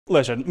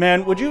Listen,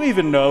 man, would you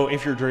even know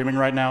if you're dreaming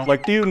right now?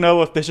 Like, do you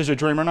know if this is a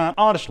dream or not?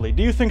 Honestly,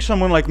 do you think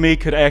someone like me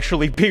could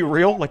actually be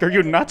real? Like, are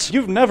you nuts?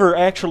 You've never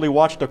actually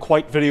watched a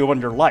Kwite video in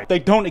your life. They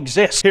don't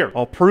exist. Here,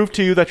 I'll prove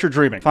to you that you're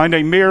dreaming. Find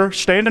a mirror,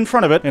 stand in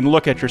front of it, and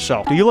look at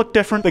yourself. Do you look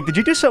different? Like, did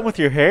you do something with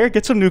your hair?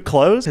 Get some new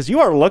clothes? Because you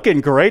are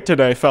looking great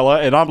today,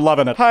 fella, and I'm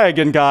loving it. Hi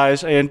again,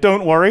 guys, and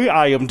don't worry,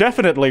 I am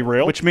definitely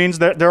real, which means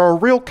that there are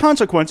real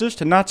consequences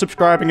to not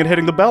subscribing and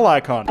hitting the bell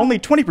icon. Only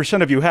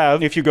 20% of you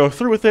have. If you go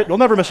through with it, you'll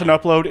never miss an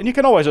upload, and you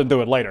can always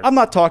undo it later. I'm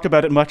not talked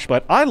about it much,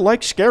 but I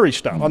like scary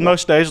stuff. On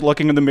most days,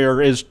 looking in the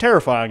mirror is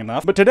terrifying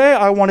enough, but today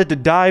I wanted to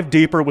dive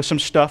deeper with some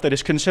stuff that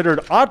is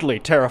considered oddly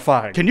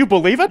terrifying. Can you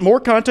believe it?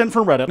 More content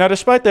from Reddit. Now,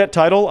 despite that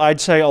title,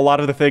 I'd say a lot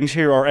of the things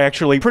here are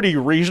actually pretty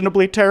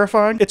reasonably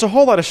terrifying. It's a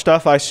whole lot of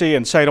stuff I see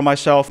and say to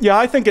myself, yeah,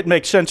 I think it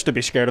makes sense to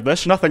be scared of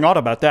this. Nothing odd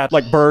about that.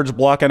 Like birds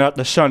blocking out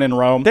the sun in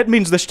Rome. That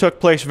means this took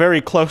place very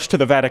close to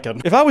the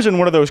Vatican. If I was in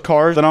one of those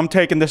cars, then I'm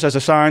taking this as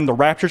a sign the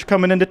Rapture's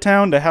coming into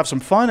town to have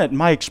some fun at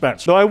my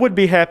expense. Though I would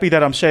be happy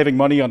that I'm saving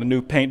money on a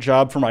new paint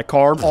job for my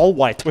car, all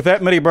white. With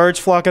that many birds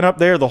flocking up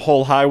there, the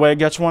whole highway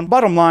gets one.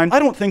 Bottom line, I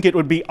don't think it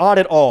would be odd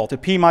at all to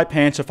pee my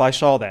pants if I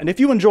saw that. And if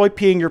you enjoy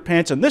peeing your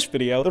pants in this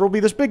video, there will be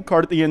this big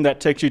card at the end that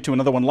takes you to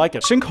another one like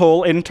it.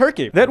 Sinkhole in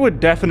Turkey. That would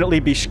definitely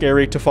be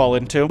scary to fall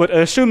into, but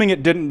assuming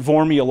it didn't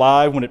vorm me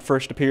alive when it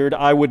first appeared,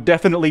 I would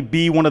definitely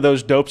be one of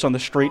those dopes on the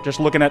street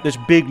just looking at this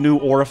big new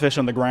orifice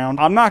in the ground.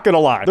 I'm not gonna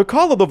lie. The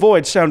Call of the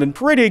Void sounded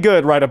pretty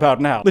good right about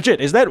now. Legit,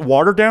 is that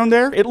water down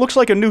there? It looks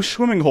like a new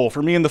swimming hole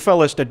for me and the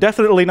fellas to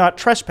definitely not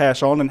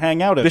trespass on and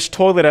hang out in. This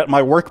toilet at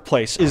my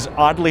workplace is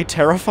oddly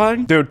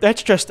terrifying. Dude,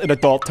 that's just an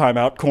adult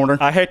timeout corner.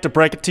 I hate to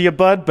break it to you,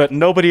 bud, but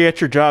nobody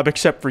at your job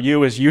except for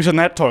you is using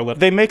that toilet.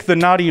 They make the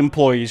naughty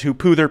employees who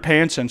poo their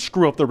pants and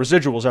screw up the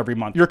residuals every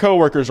month. Your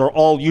coworkers are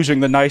all using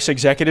the nice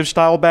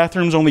executive-style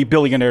bathrooms only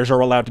billionaires are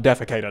allowed to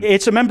defecate in.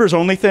 It's a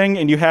members-only thing,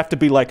 and you have to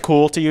be, like,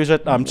 cool to use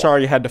it. I'm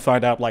sorry you had to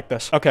find out like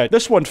this. Okay,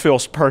 this one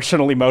feels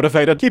personally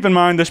motivated. Keep in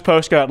mind, this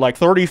post got, like,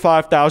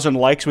 35,000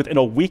 likes within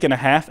a week and a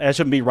half as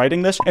of me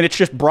writing this, and it's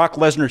just Brock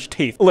Lesnar's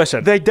teeth.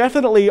 Listen, they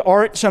definitely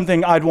aren't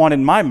something I'd want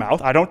in my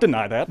mouth. I don't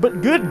deny that.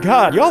 But good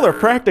God, y'all are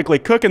practically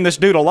cooking this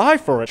dude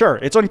alive for it. Sure,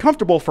 it's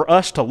uncomfortable for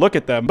us to look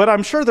at them, but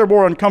I'm sure they're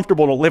more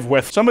uncomfortable to live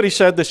with. Somebody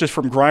said this is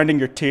from grinding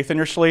your teeth in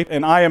your sleep,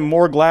 and I am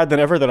more glad than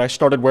ever that I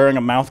started wearing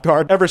a mouth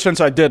guard. Ever since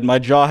I did, my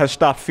jaw has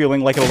stopped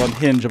feeling like it'll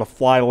unhinge if a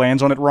fly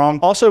lands on it wrong.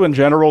 Also, in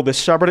general,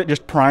 this subreddit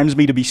just primes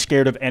me to be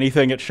scared of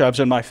anything it shoves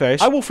in my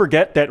face. I will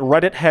forget that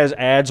Reddit has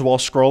ads while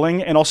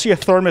scrolling, and I'll see a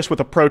thermos with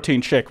a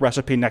protein shake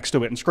recipe next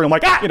to it and scream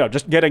like, ah! You know,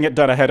 just getting it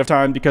done ahead of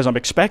time because I'm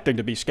expecting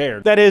to be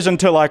scared. That is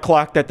until I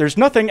clocked that there's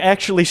nothing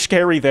actually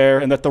scary there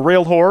and that the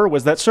real horror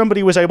was that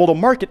somebody was able to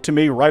market to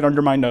me right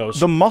under my nose.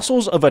 The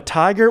muscles of a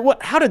tiger?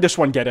 What? How did this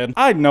one get in?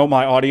 I know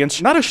my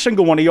audience. Not a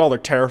single one of y'all are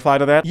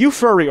terrified of that. You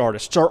furry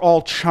artists are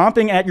all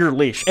chomping at your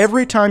leash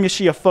every time you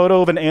see a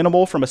photo of an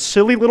animal from a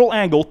silly little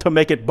angle to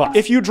make it buff.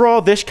 If you draw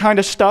this kind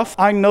of stuff,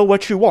 I know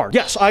what you are.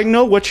 Yes, I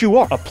know what you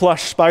are. A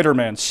plush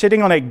Spider-Man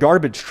sitting on a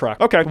garbage truck.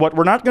 Okay, what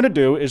we're not gonna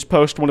do is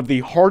post one of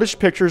the hardest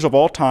pictures of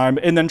all time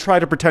and then try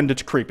to pretend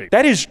it's creepy.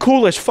 That is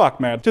cool as fuck,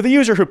 man. To the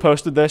user who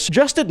posted this,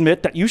 just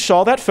admit that you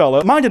saw that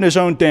fella, minding his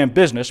own damn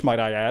business, might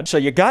I add. So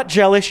you got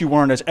jealous you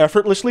weren't as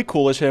effortlessly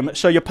cool as him,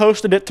 so you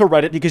posted it to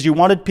Reddit because you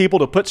wanted people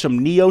to put some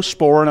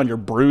neosporin on your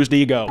bruised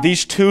ego.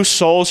 These two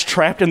souls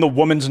trapped in the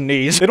woman's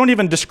knees. They don't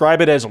even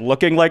describe it as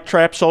looking like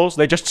trapped souls.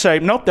 They just say,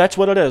 nope, that's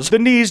what it is. The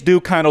knees do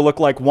kind of look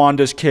like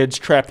Wanda's kids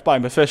trapped by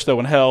Mephisto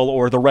in hell,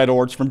 or the Red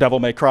Ords from Devil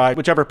May Cry,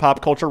 whichever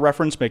pop culture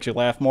reference makes you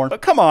laugh more.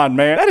 But come on,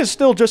 man. That is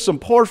still just some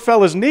poor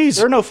fella's knees.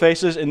 There are no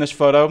faces in this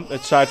photo,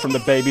 aside from the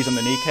babies and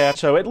the kneecap,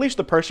 so at least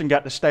the person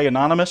got to stay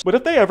anonymous. But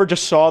if they ever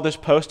just saw this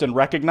post and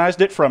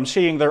recognized it from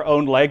seeing their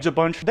own legs a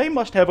bunch, they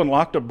must have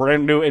unlocked a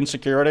brand new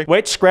insecurity.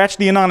 Wait, scratch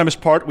the anonymous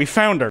part, we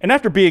found her. And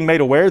after being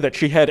made aware that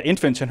she had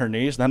infants in her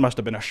knees, that must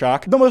have been a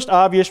shock. The most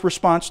obvious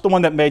response, the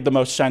one that made the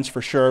most sense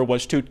for sure,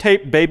 was to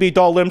tape baby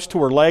doll limbs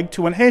to her leg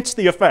to enhance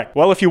the effect.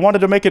 Well, if you wanted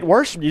to make it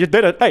worse, you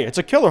did it. Hey, it's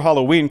a killer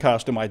Halloween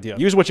costume idea.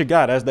 Use what you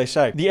got, as they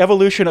say. The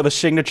evolution of a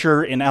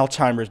signature in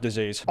Alzheimer's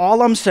disease.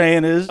 All I'm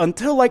saying is,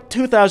 until like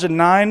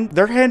 2009,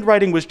 their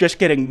handwriting was just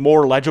getting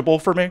more legible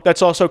for me.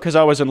 That's also because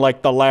I was in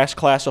like the last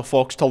class of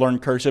folks to learn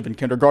cursive in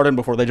kindergarten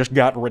before they just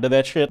got rid of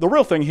that shit. The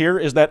real thing here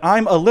is that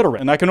I'm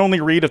illiterate, and I can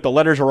only read if the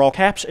letters are all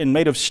caps and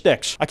made of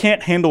sticks. I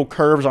can't handle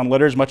curves on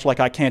letters much like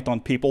I can't on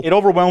people. It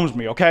overwhelms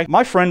me, okay?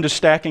 My friend is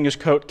stacking his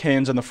Coke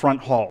cans in the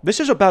front hall. This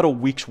is about a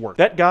week's work.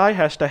 That guy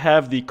has to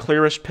have the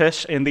clearest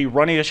piss and the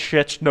runniest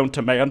shits known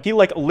to man. He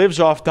like lives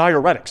off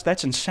diuretics.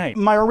 That's insane.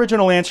 My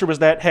original answer was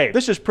that, hey,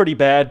 this is pretty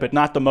bad, but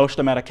not the most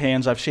amount of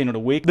cans I've seen in a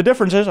week. The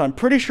difference is I'm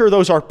pretty sure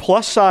those are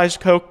plus-size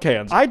Coke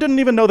cans. I didn't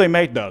even know they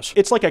made those.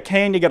 It's like a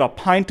can you get a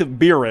pint of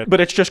beer in, but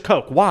it's just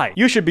Coke. Why?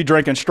 You should be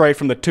drinking straight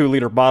from the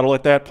 2-liter bottle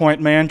at that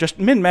point, man. Just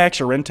min-max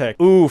your intake.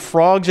 Ooh,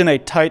 frogs in a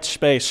tight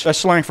space. That's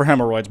slang for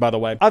hemorrhoids, by the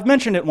way. I've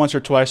mentioned it once or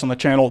twice on the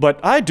channel, but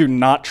I do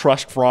not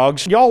trust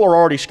frogs. Y'all are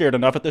already scared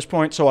enough at this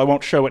point, so I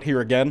won't show it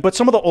here again. But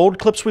some of the old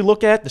clips we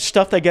look at, the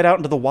stuff they get out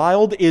into the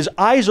wild, is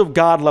eyes of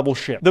God level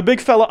shit. The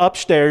big fella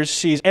upstairs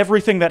sees sees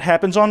everything that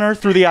happens on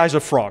Earth through the eyes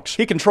of frogs.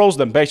 He controls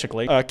them,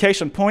 basically.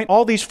 Case in point,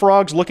 all these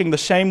frogs looking the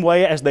same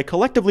way as they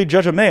collectively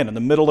judge a man in the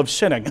middle of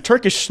sinning. A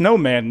Turkish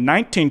snowman,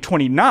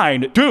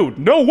 1929. Dude,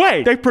 no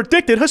way! They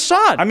predicted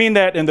Hassan! I mean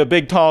that in the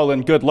big, tall,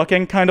 and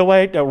good-looking kind of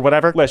way, or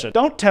whatever. Listen,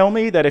 don't tell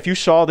me that if you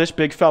saw this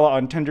big fella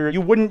on Tinder,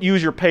 you wouldn't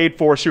use your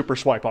paid-for super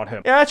swipe on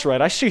him. Yeah, that's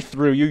right. I see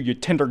through you, you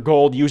Tinder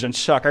gold using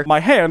sucker. My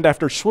hand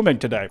after swimming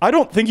today. I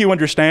don't think you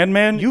understand,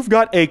 man. You've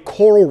got a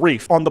coral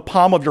reef on the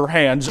palm of your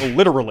hands,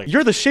 literally.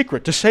 You're the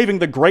secret to saving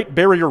the Great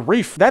Barrier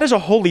Reef. That is a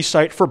holy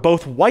site for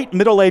both white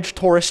middle-aged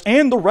tourists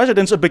and the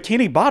residents of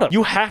Bikini Bottom.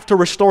 You have to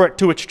restore it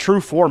to its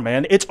true form,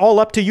 man. It's all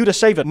up to you to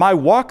save it. My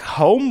walk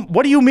home?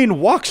 What do you mean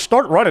walk?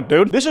 Start running,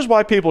 dude. This is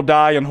why people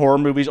die in horror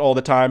movies all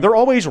the time. They're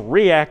always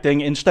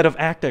reacting instead of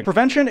acting.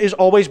 Prevention is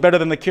always better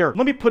than the cure.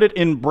 Let me put it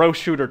in bro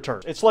shooter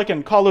terms. It's like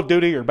in Call of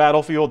Duty or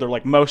Battlefield or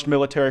like most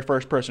military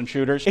first-person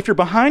shooters. If you're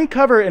behind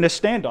cover in a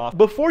standoff,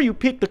 before you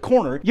peek the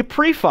corner, you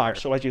pre-fire.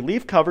 So as you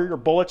leave cover, your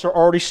bullets are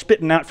already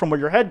spitting out from where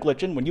your head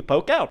glitching when you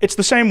poke out. It's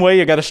the same way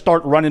you gotta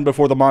start running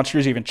before the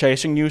monster's even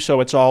chasing you,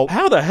 so it's all,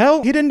 how the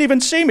hell? He didn't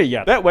even see me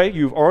yet. That way,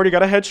 you've already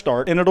got a head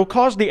start, and it'll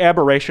cause the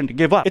aberration to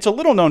give up. It's a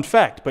little known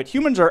fact, but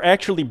humans are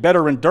actually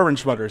better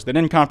endurance runners than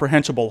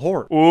incomprehensible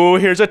horror. Ooh,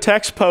 here's a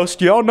text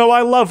post. Y'all know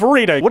I love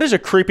reading. What is a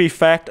creepy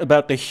fact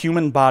about the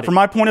human body? From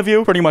my point of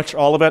view, pretty much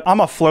all of it. I'm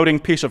a floating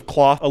piece of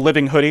cloth, a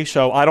living hoodie,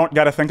 so I don't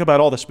gotta think about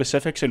all the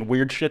specifics and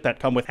weird shit that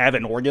come with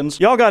having organs.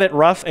 Y'all got it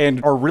rough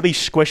and are really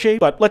squishy,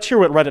 but let's hear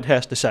what Reddit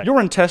has to say. Your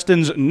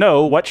intestines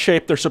know what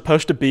shape they're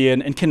supposed to be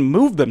in and can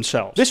move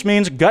themselves. This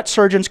means gut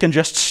surgeons can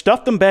just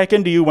stuff them back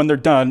into you when they're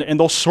done and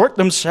they'll sort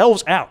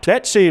themselves out.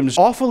 That seems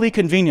awfully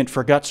convenient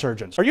for gut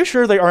surgeons. Are you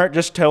sure they aren't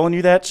just telling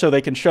you that so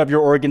they can shove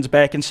your organs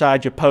back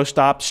inside you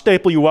post-op,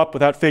 staple you up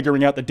without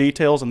figuring out the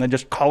details, and then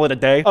just call it a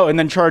day? Oh, and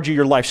then charge you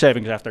your life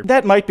savings after.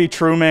 That might be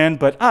true, man,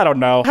 but I don't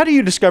know. How do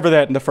you discover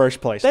that in the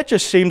first place? That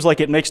just seems like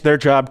it makes their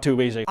job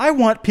too easy. I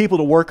want people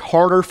to work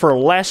harder for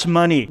less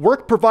money.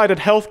 Work-provided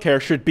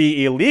healthcare should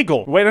be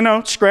illegal. Wait,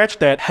 no, scratch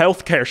that.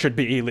 Healthcare should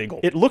be illegal.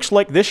 It looks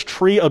like this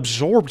tree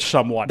absorbed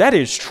someone. That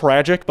is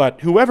tragic,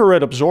 but whoever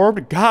it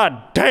absorbed,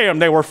 god damn,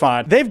 they were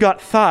fine. They've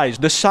got thighs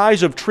the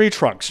size of tree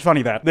trunks.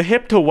 Funny that. The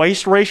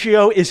hip-to-waist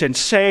ratio is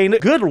insane.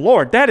 Good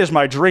lord, that is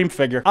my dream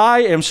figure.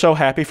 I am so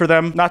happy for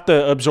them. Not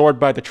the absorbed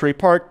by the tree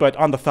part, but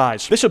on the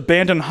thighs. This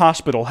abandoned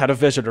hospital had a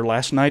visitor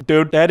last night.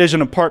 Dude, that is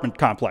an apartment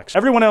complex.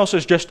 Everyone else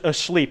is just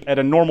asleep at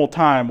a normal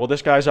time while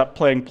this guy's up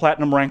playing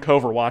platinum rank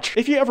Overwatch.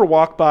 If you ever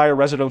walk by a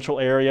residential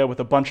area with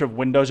a bunch of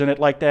windows in it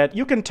like that,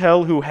 you can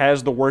tell who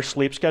has the worst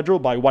sleep schedule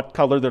by what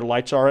color their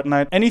lights are at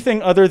night.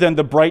 Anything other than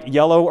the bright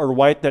yellow or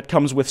white that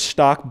comes with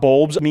stock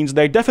bulbs means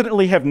they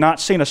definitely have not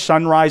seen a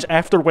sunrise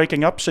after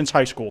waking up since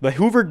high school. The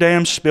Hoover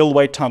Dam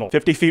Spillway Tunnel,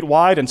 50 feet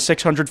wide and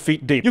 600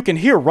 feet deep. You can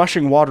hear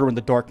rushing water in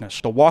the darkness.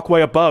 The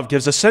walkway above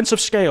gives a sense of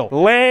scale.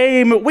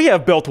 Lame! We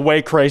have built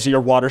way crazier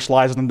water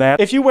slides than that.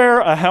 If you wear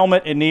a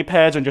helmet and knee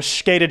pads and just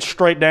skated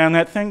straight down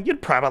that thing,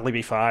 you'd probably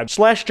be fine.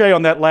 Slash J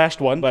on that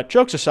last one, but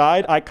jokes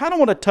aside, I kind of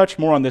want to touch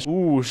more on this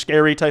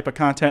scary type of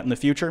content in the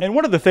future. And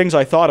one of the things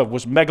I thought of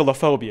was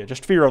megalophobia,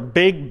 just fear of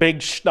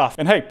big stuff.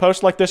 And hey,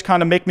 posts like this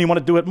kind of make me want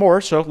to do it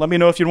more, so let me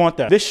know if you want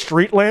that. This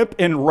street lamp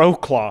in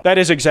Rowclaw. That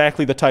is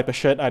exactly the type of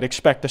shit I'd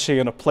expect to see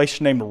in a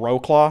place named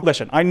Rowclaw.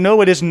 Listen, I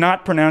know it is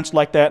not pronounced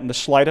like that in the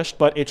slightest,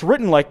 but it's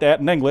written like that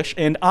in English,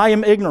 and I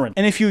am ignorant.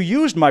 And if you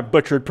used my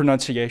butchered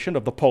pronunciation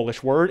of the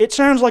Polish word, it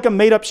sounds like a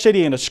made-up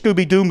city in a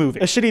Scooby-Doo movie.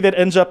 A city that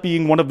ends up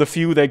being one of the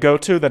few they go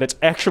to that it's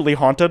actually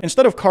haunted.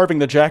 Instead of carving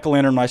the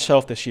jack-o'-lantern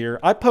myself this year,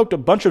 I poked a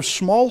bunch of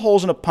small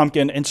holes in a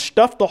pumpkin and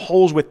stuffed the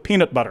holes with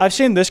peanut butter. I've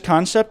seen this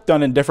concept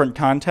done in different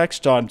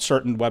contexts on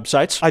certain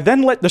websites. I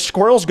then let the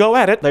squirrels go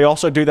at it, they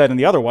also do that in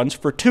the other ones,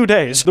 for 2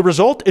 days. The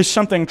result is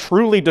something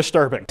truly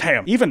disturbing.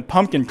 Damn, even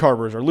pumpkin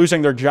carvers are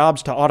losing their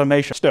jobs to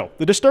automation. Still,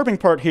 the disturbing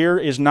part here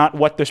is not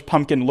what this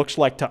pumpkin looks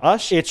like to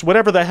us, it's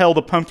whatever the hell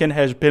the pumpkin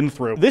has been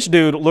through. This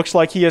dude looks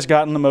like he has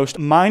gotten the most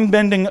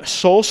mind-bending,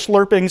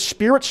 soul-slurping,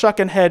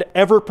 spirit-sucking head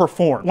ever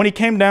performed. When he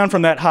came down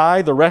from that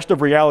high, the rest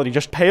of reality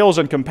just pales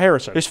in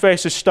comparison. His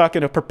face is stuck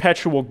in a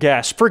perpetual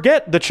gasp.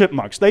 Forget the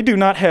chipmunks. They do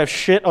not have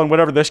shit on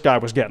whatever this guy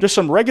was getting. Just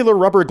some regular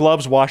rubber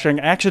gloves washing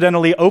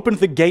accidentally opened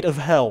the gate of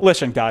hell.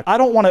 Listen, guy, I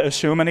don't want to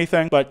assume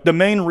anything, but the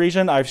main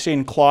reason I've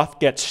seen cloth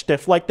get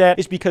stiff like that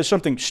is because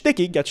something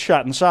sticky gets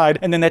shot inside,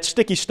 and then that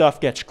sticky stuff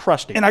gets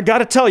crusty. And I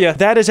gotta tell you,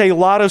 that is a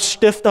lot of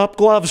stiffed up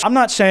gloves. I'm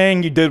not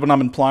saying you did what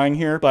I'm implying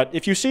here, but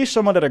if you see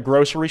someone at a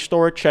grocery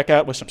store check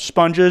out with some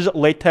sponges,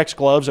 latex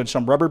gloves, and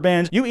some rubber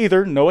bands, you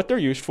either know what they're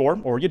used for,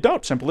 or you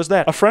don't. Simple as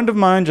that. A friend of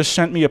mine just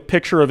sent me a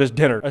picture of his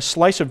dinner. A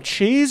slice of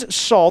cheese,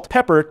 salt,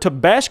 pepper,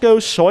 Tabasco,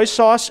 soy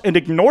sauce, and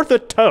ignore the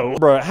toe.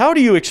 Bruh, how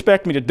do you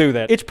expect me to do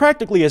that? It's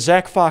practically a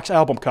Zach Fox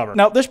album cover.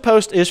 Now, this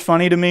post is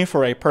funny to me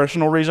for a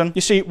personal reason.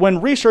 You see,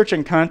 when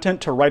researching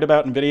content to write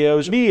about in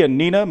videos, me and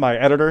Nina, my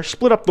editor,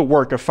 split up the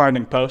work of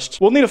finding posts.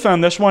 Well, Nina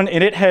found this one,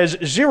 and it has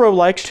 0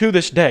 likes to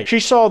this day. She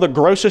saw the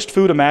grossest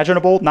food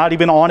imaginable, not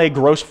even on a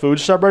gross food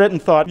subreddit,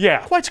 and thought,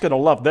 yeah, Kwite's gonna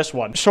love this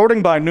one.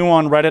 Sorting by new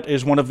on Reddit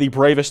is one of the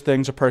bravest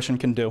things a person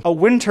can do. A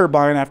wind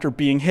turbine after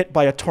being hit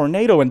by a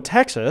tornado tornado in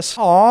Texas.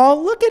 Aw,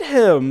 look at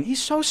him.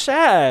 He's so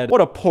sad.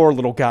 What a poor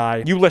little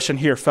guy. You listen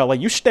here, fella.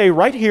 You stay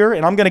right here,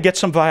 and I'm gonna get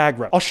some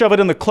Viagra. I'll shove it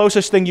in the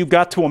closest thing you've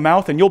got to a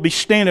mouth, and you'll be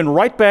standing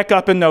right back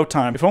up in no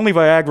time. If only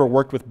Viagra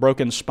worked with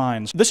broken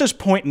spines. This is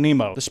Point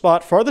Nemo, the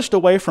spot farthest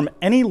away from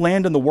any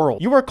land in the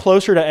world. You are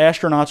closer to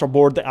astronauts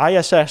aboard the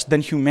ISS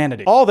than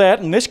humanity. All that,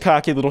 and this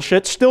cocky little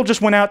shit still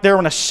just went out there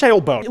on a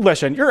sailboat.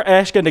 Listen, you're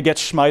asking to get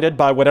smited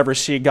by whatever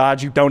sea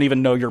gods you don't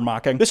even know you're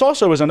mocking. This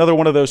also is another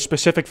one of those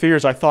specific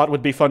fears I thought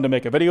would be fun to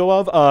make a video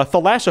of.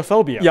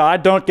 Thalassophobia. Yeah, I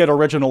don't get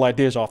original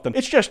ideas often.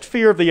 It's just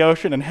fear of the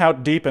ocean and how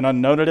deep and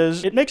unknown it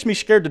is. It makes me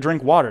scared to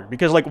drink water,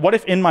 because like, what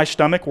if in my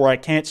stomach where I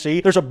can't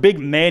see, there's a big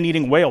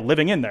man-eating whale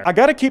living in there? I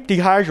gotta keep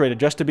dehydrated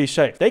just to be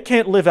safe. They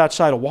can't live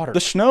outside of water. The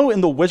snow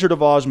in the Wizard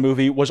of Oz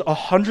movie was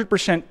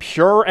 100%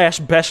 pure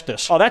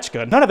asbestos. Oh, that's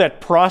good. None of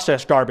that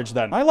processed garbage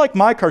then. I like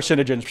my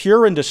carcinogens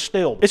pure and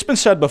distilled. It's been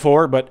said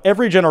before, but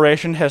every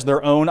generation has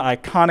their own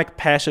iconic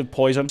passive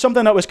poison.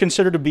 Something that was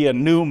considered to be a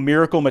new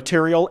miracle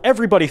material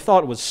everybody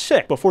thought was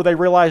sick before they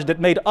realized it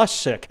made us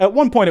sick. At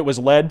one point it was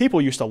lead.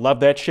 People used to love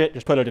that shit.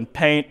 Just put it in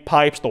paint,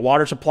 pipes, the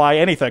water supply,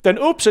 anything. Then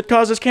oops, it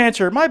causes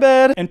cancer. My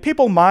bad. And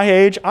people my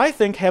age, I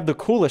think, have the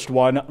coolest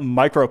one,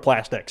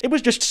 microplastics. It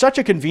was just such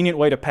a convenient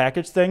way to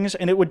package things,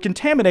 and it would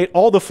contaminate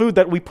all the food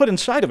that we put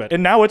inside of it.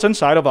 And now it's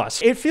inside of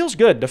us. It feels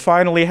good to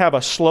finally have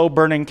a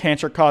slow-burning,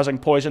 cancer-causing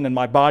poison in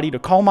my body to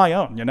call my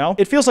own, you know?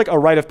 It feels like a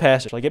rite of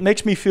passage. Like, it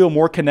makes me feel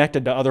more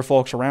connected to other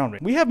folks around me.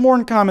 We have more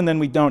in common than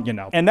we don't, you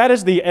know? And that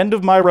is the end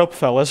of my rope,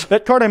 fellas.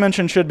 That card I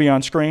mentioned should be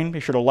on screen. Be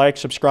sure to like,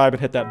 subscribe,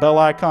 and hit that bell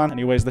icon.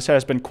 Anyways, this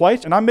has been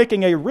Kwite, and I'm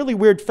making a really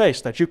weird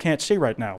face that you can't see right now.